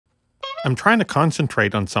I'm trying to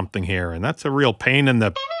concentrate on something here, and that's a real pain in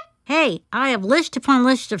the... Hey, I have list upon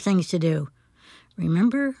list of things to do.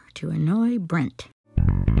 Remember to annoy Brent.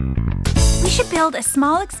 We should build a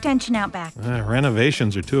small extension out back.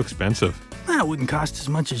 Renovations are too expensive. That wouldn't cost as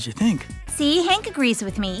much as you think. See, Hank agrees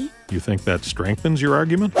with me. You think that strengthens your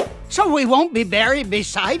argument? So we won't be buried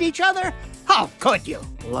beside each other? How could you?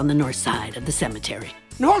 Well, on the north side of the cemetery.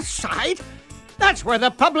 North side? That's where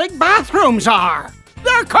the public bathrooms are.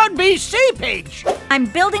 There could be seepage. I'm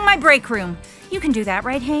building my break room. You can do that,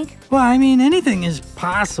 right, Hank? Well, I mean, anything is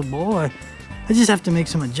possible. I just have to make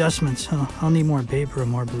some adjustments. I'll need more paper and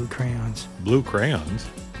more blue crayons. Blue crayons?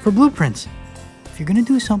 For blueprints. If you're gonna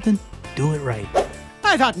do something, do it right.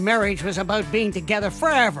 I thought marriage was about being together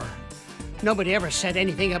forever. Nobody ever said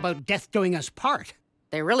anything about death doing us part.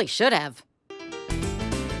 They really should have.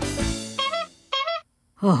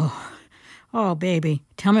 Oh, baby,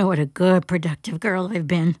 tell me what a good, productive girl I've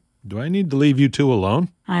been. Do I need to leave you two alone?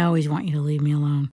 I always want you to leave me alone.